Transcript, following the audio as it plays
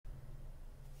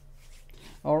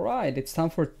Alright, it's time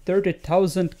for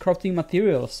 30,000 crafting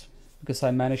materials, because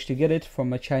I managed to get it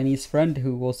from a Chinese friend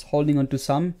who was holding on to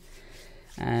some,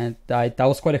 and I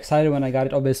was quite excited when I got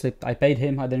it. Obviously I paid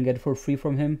him, I didn't get it for free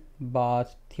from him,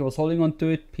 but he was holding on to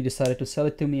it. He decided to sell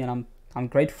it to me, and I'm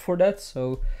grateful for that.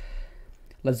 So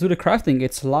let's do the crafting.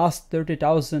 It's last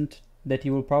 30,000 that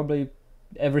you will probably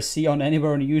ever see on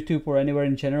anywhere on YouTube or anywhere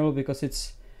in general, because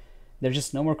there's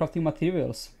just no more crafting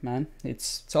materials, man.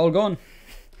 It's all gone.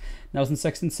 Nelson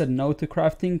Sexton said no to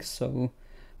crafting, so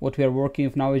what we are working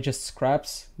with now is just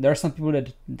scraps. There are some people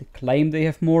that claim they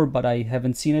have more, but I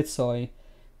haven't seen it, so I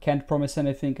can't promise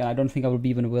anything, and I don't think I will be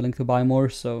even willing to buy more,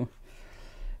 so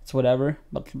it's whatever.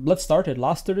 But let's start it.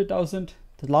 Last 30,000,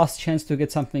 the last chance to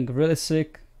get something really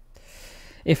sick.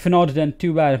 If not, then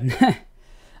too bad.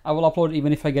 I will upload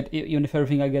even if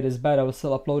everything I get is bad. I will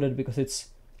still upload it because it's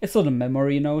not a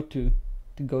memory, you know, to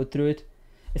go through it.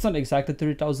 It's not exactly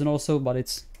 30,000 also, but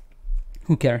it's,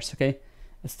 who cares, okay?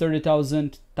 It's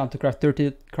 30,000, time to craft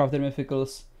 30 crafted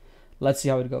mythicals. Let's see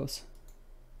how it goes.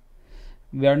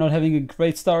 We are not having a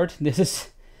great start. This is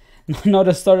not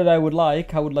a start that I would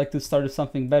like. I would like to start with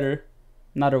something better.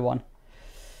 Another one.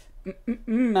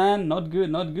 Man, not good,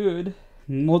 not good.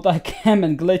 Multi-cam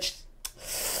and glitched.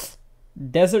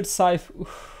 Desert Scythe.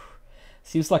 Oof.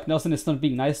 Seems like Nelson is not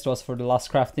being nice to us for the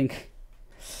last crafting.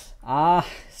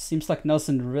 Seems like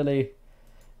Nelson really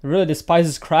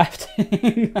despises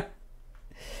crafting.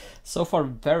 So far,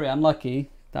 very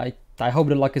unlucky. I hope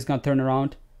the luck is gonna turn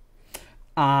around.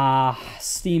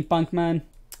 Steampunk, man.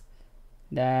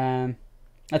 Damn,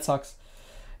 that sucks.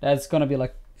 That's gonna be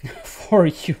like 4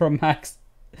 euro max.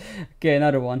 Okay,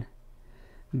 another one.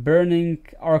 Burning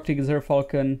Arctic Desert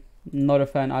Falcon. Not a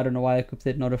fan. I don't know why I equipped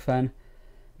it. Not a fan.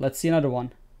 Let's see another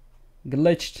one.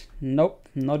 Glitched. Nope,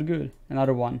 not good.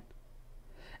 Another one.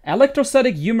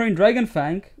 Electrostatic Humarine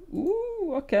Dragonfang.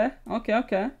 Ooh, okay.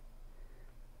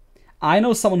 I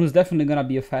know someone who's definitely gonna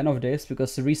be a fan of this,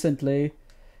 because recently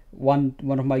one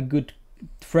of my good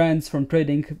friends from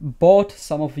trading bought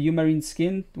some of Humarine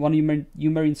skin, one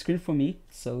Humarine skin for me,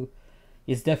 so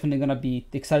he's definitely gonna be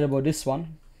excited about this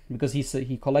one, because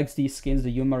he collects these skins,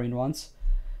 the Humarine ones.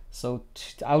 So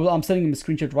I'm sending him a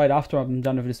screenshot right after I'm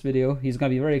done with this video. He's gonna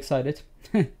be very excited.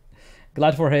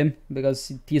 Glad for him,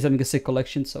 because he's having a sick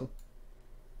collection. So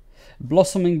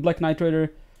Blossoming Black Knight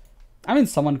Raider. I mean,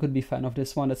 someone could be a fan of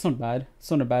this one. It's not bad.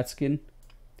 It's not a bad skin.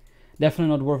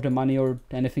 Definitely not worth the money or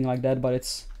anything like that, but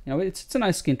it's, you know, it's a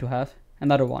nice skin to have.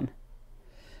 Another one.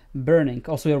 Burning.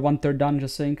 Also, you're 1/3 done,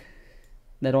 just saying.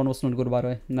 That one was not good, by the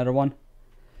way. Another one.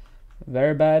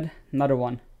 Very bad. Another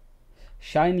one.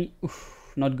 Shiny.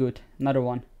 Oof, not good. Another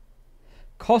one.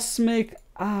 Cosmic.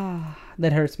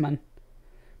 That hurts, man.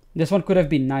 This one could have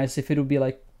been nice if it would be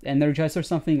like energized or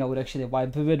something. I would actually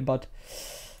vibe with it, but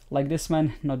like this,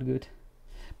 man, not good.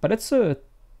 But it's a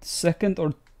second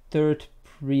or third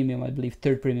premium, I believe.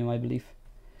 Third premium, I believe.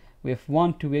 We have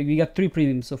 1, 2, we got 3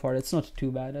 premiums so far. That's not too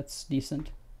bad. That's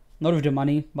decent. Not with the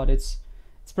money, but it's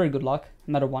pretty good luck.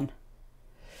 Another one.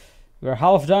 We're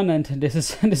half done, and this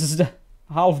is the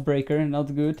half breaker.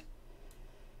 Not good.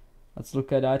 Let's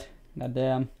look at that. God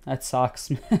damn, that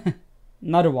sucks.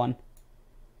 Another one.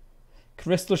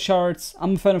 Crystal shards.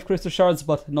 I'm a fan of crystal shards,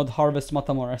 but not Harvest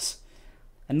Matamoras.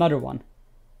 Another one.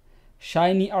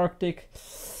 Shiny Arctic.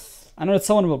 I know that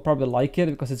someone will probably like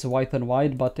it because it's white and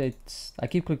white, but I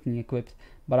keep clicking equipped,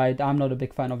 but I'm not a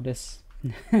big fan of this.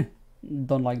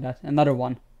 Don't like that. Another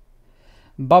one.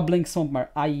 Bubbling Swampmire.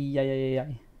 Ay.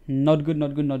 Not good.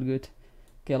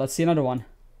 Okay, let's see another one.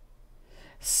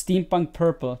 Steampunk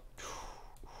Purple.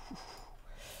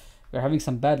 We're having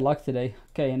some bad luck today.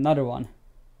 Okay, another one.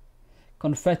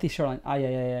 Confetti Shoreline. Ay,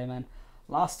 man.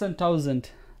 Last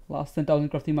 10,000. Last 10,000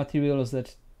 crafting materials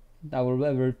that I will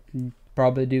ever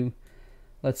probably do.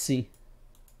 Let's see.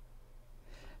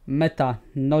 Meta.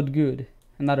 Not good.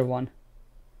 Another one.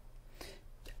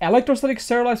 Electrostatic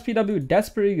Sterilized PW. That's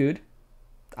pretty good.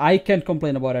 I can't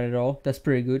complain about it at all. That's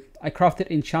pretty good. I crafted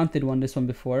Enchanted one, this one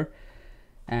before,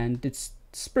 and it's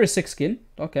pretty sick skin.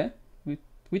 Okay.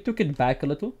 We took it back a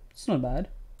little. It's not bad.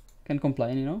 Can't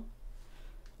complain, you know.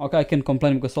 Okay, I can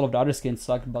complain because all of the other skins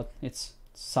sucked, but it's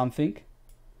something.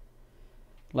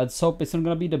 Let's hope it's not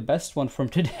gonna be the best one from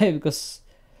today, because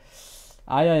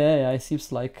I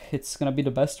seems like it's gonna be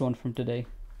the best one from today.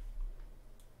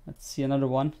 Let's see another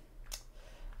one.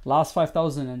 Last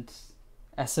 5,000, and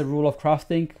as a rule of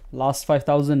crafting, last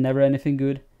 5,000 never anything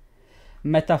good.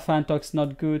 Meta Phantox,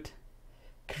 not good.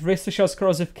 Crystal Shards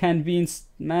Corrosive Canned Beans,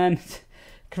 man.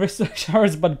 Crystal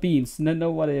Shards but beans.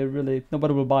 Nobody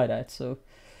will buy that, so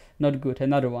not good.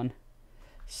 Another one.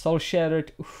 Soul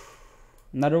Shattered. Oof.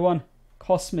 Another one.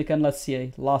 Cosmic, and let's see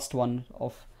a last 1,000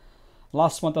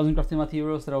 crafting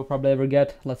materials that I'll probably ever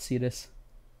get. Let's see this.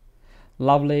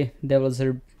 Lovely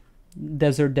Desert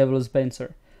Devil's Bane,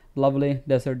 sir. Lovely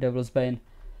Desert Devil's Bane.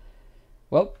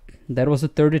 Well, that was a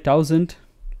 30,000.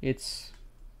 It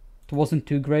wasn't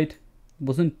too great.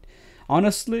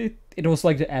 Honestly, it was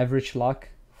like the average luck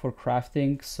for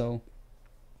crafting, so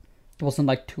it wasn't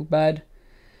like too bad.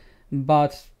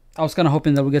 But I was kind of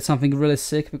hoping that we'll get something really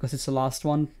sick because it's the last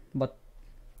one, but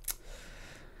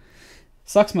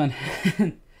sucks, man.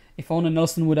 If only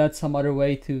Nelson would add some other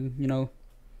way to, you know,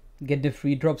 get the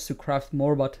free drops to craft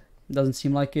more, but it doesn't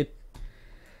seem like it.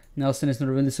 Nelson is not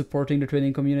really supporting the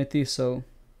trading community, so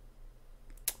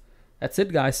that's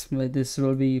it, guys. This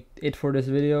will be it for this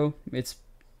video. It's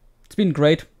been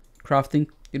great crafting.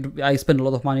 I spent a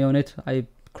lot of money on it. I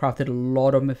crafted a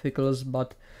lot of mythicals,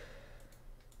 but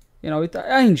you know,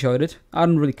 I enjoyed it. I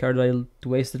don't really care that I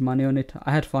wasted money on it.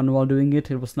 I had fun while doing it.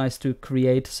 It was nice to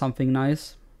create something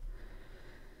nice.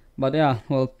 But yeah,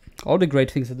 well, all the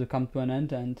great things have to come to an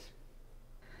end, and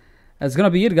that's gonna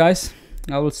be it, guys.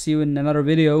 I will see you in another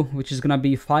video, which is gonna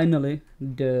be finally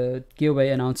the giveaway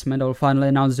announcement. I will finally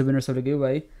announce the winners of the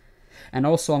giveaway. And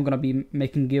also I'm gonna be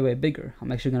making giveaway bigger.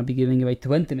 I'm actually gonna be giving away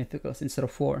 20 mythicals instead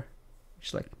of 4.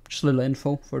 Just like just a little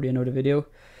info for the end of the video.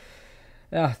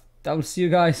 Yeah, I will see you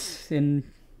guys in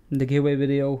the giveaway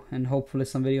video and hopefully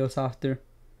some videos after.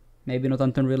 Maybe not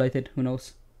Unturned related, who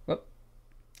knows. Well,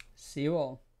 see you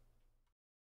all.